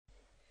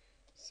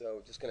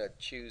So just going to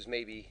choose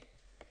maybe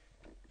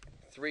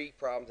 3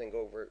 problems and go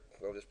over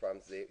these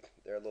problems.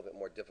 They're a little bit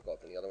more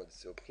difficult than the other ones.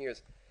 So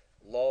here's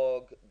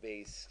log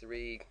base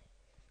 3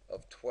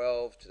 of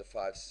 12 to the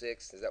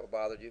 5/6. Is that what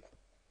bothered you?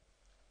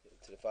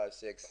 To the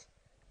 5/6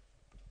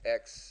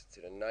 x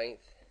to the 9th.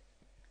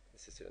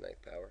 This is to the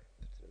 9th power.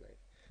 To the 9th.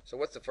 So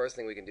what's the first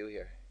thing we can do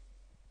here?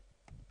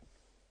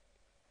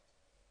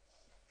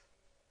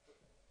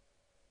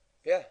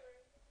 Yeah,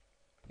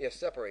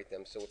 separate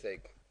them. So we'll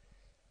take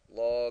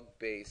log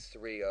base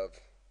 3 of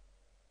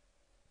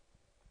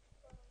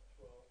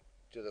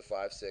to the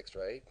 5/6,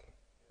 right?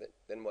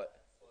 Then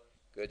what?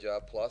 Good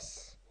job.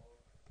 Plus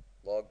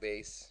log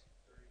base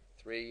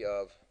 3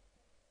 of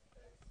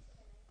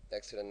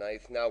x to the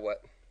 9th. Now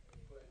what?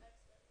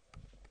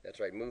 That's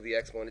right. Move the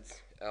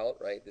exponents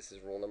out, right? This is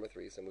rule number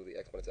 3. So move the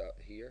exponents out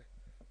here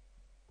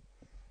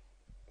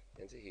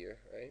into here,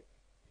 right?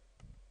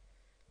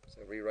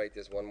 So rewrite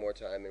this one more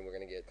time, and we're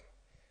going to get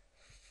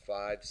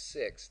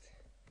 5/6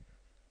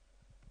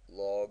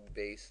 log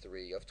base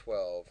 3 of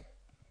 12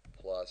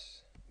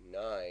 plus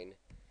 9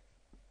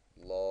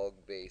 log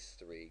base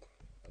 3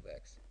 of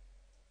x.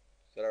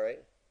 Is that all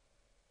right?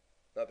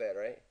 Not bad,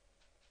 right?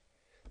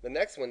 The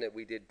next one that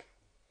we did,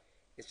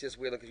 it's just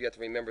weird because you have to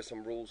remember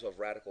some rules of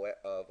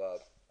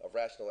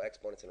rational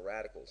exponents and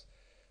radicals.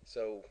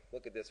 So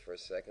look at this for a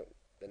second.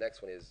 The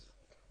next one is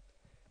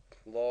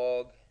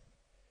log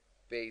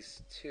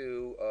base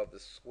 2 of the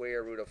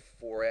square root of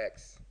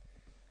 4x.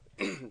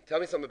 Tell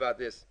me something about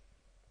this.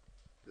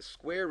 The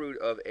square root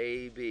of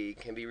AB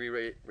can be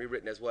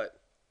rewritten as what?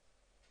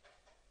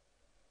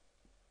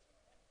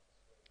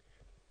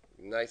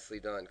 Nicely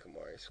done,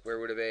 Kamari. Square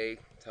root of A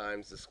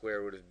times the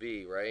square root of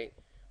B, right?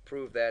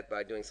 Prove that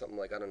by doing something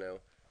like, I don't know,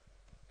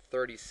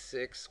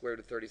 36, square root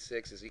of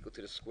 36 is equal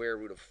to the square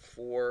root of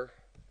 4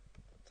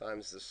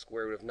 times the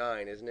square root of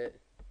 9, isn't it?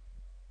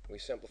 We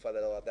simplify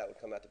that out, that would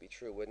come out to be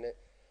true, wouldn't it?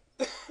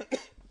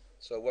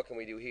 So what can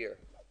we do here?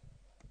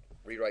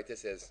 Rewrite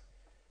this as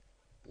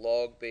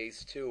log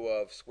base 2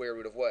 of square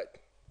root of what?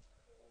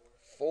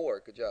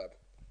 4. Good job.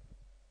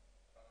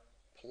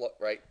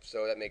 Right,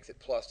 so that makes it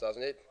plus,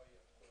 doesn't it?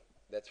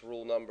 That's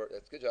rule number,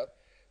 that's good job.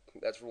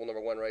 That's rule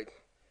number 1, right?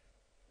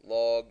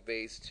 Log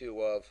base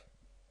 2 of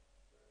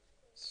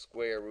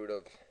square root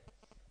of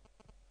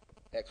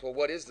x. Well,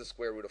 what is the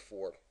square root of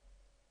 4?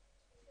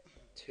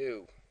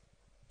 2.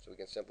 So we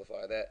can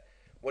simplify that.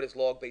 What is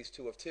log base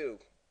 2 of 2?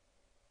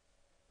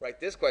 Right,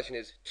 this question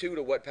is 2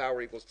 to what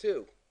power equals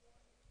 2?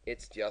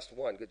 It's just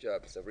 1. Good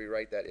job. So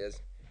rewrite that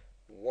as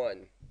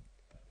 1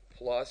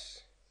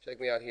 plus, check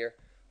me out here,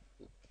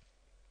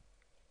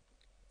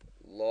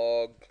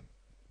 log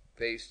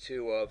base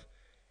 2 of,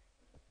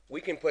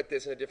 we can put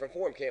this in a different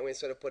form, can't we?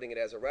 Instead of putting it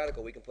as a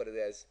radical, we can put it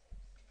as,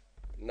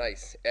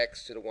 nice,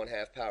 x to the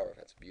 1/2 power.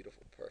 That's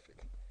beautiful.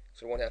 Perfect.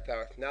 So 1/2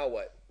 power. Now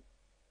what?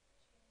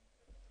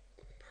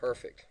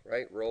 Perfect,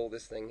 right? Roll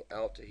this thing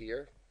out to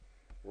here.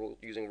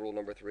 Using rule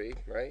number 3,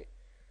 right?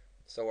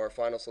 So our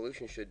final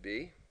solution should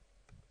be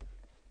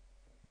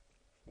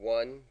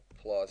 1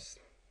 plus,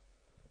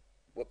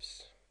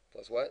 whoops,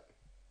 plus what?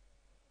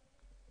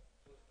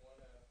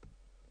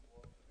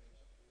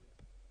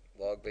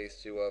 Log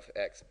base 2 of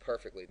x.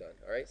 Perfectly done.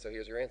 All right, so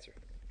here's your answer.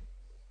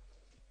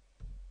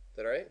 Is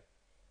that all right?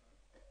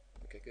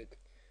 Okay, good.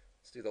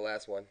 Let's do the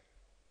last one.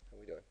 How are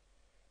we doing?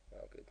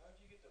 Oh, good. How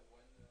did you get the 1,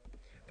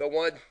 though? The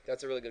 1,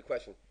 that's a really good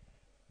question.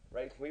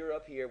 Right, we were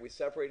up here, we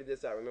separated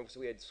this out. Remember, so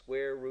we had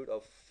square root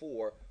of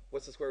 4.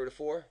 What's the square root of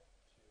 4?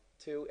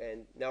 2,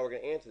 and now we're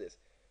going to answer this.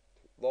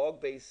 Log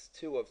base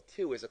 2 of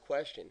 2 is a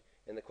question,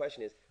 and the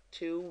question is,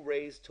 2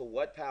 raised to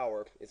what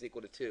power is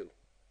equal to 2?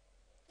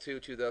 2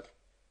 to the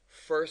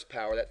first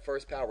power. That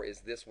first power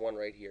is this one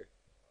right here.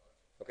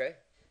 Okay?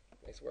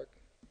 Nice work.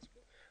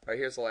 All right,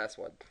 here's the last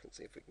one. Let's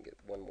see if we can get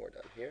one more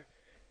done here.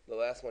 The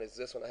last one is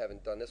this one. I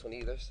haven't done this one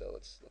either, so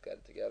let's look at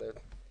it together.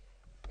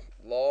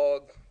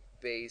 Log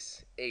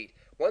base 8.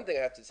 One thing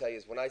I have to tell you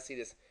is when I see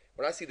this,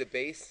 when I see the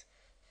base,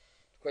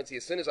 Quincy,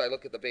 as soon as I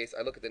look at the base,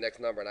 I look at the next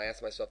number and I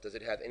ask myself, does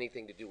it have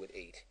anything to do with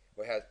 8?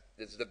 Or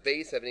does the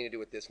base have anything to do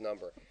with this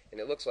number?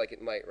 And it looks like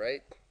it might,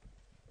 right?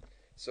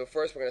 So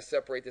first we're going to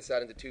separate this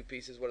out into 2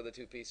 pieces. What are the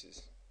 2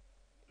 pieces?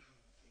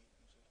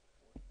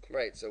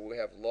 Right, so we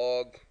have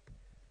log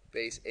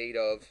base 8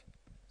 of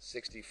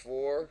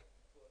 64.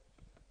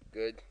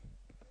 Good.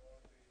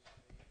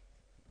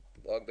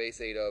 Log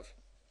base 8 of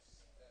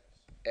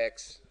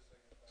x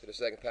to the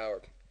 2nd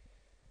power.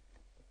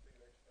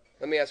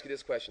 Let me ask you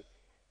this question.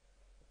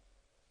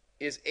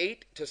 Is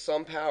 8 to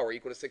some power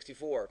equal to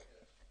 64?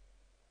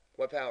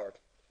 What power?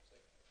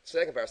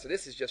 2nd power. So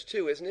this is just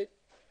 2, isn't it?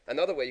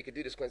 Another way you could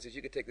do this, Quincy, is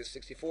you could take this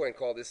 64 and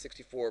call this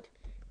 64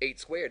 8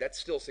 squared. That's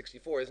still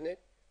 64, isn't it?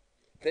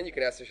 Then you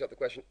can ask yourself the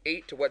question,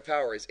 8 to what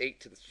power is 8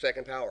 to the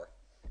 2nd power?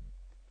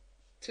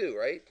 2,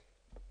 right?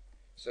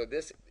 So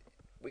this,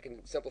 we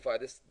can simplify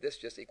this. This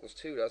just equals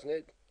 2, doesn't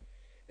it?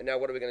 And now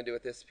what are we going to do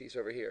with this piece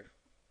over here?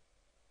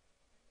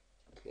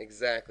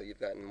 Exactly. You've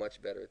gotten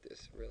much better at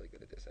this. Really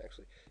good at this,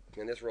 actually.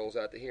 And this rolls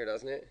out to here,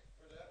 doesn't it?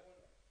 For that one,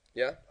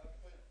 Yeah?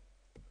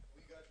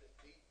 we got the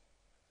 8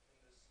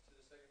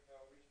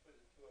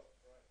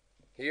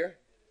 Here?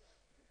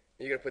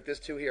 You're going to put this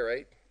 2 here,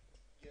 right?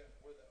 Yeah,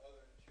 where the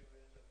other 2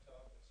 is up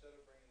top, instead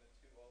of bringing the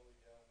 2 all the way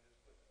down,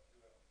 just put the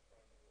 2 out in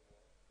front of the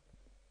wall.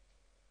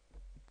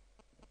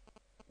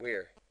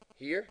 Where?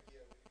 Here?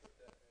 Yeah, we put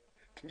that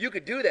there. You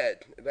could do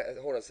that.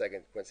 Hold on a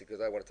second, Quincy, because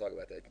I want to talk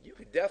about that. You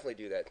could definitely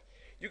do that.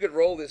 You could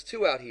roll this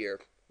 2 out here,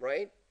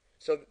 right?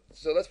 So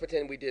let's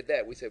pretend we did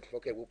that. We said,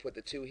 okay, we'll put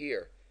the 2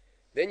 here.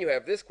 Then you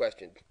have this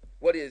question.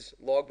 What is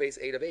log base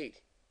 8 of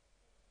 8?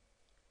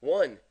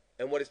 1.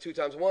 And what is 2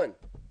 times 1?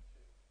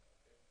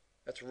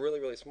 That's really,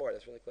 really smart.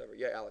 That's really clever.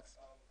 Yeah, Alex.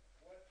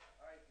 What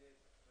I did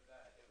for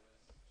that, it was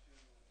 2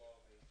 log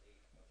base 8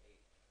 of 8.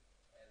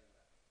 And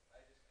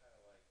I just kind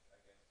of like, I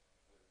guess,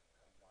 would have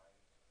combined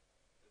the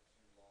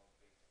 2 log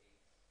base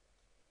 8s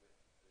with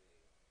the,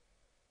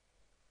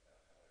 how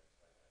do I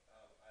explain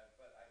that?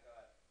 But I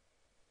got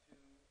 2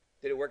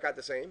 Did it work out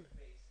the same?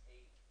 base 8,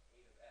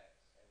 8 of x,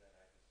 and then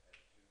I just had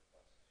 2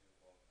 plus 2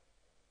 log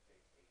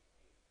base 8,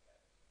 8 of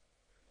x.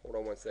 Hold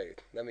on one second.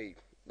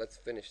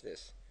 Let's finish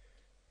this.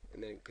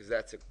 And then, because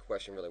that's a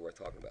question really worth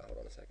talking about. Hold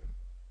on a second.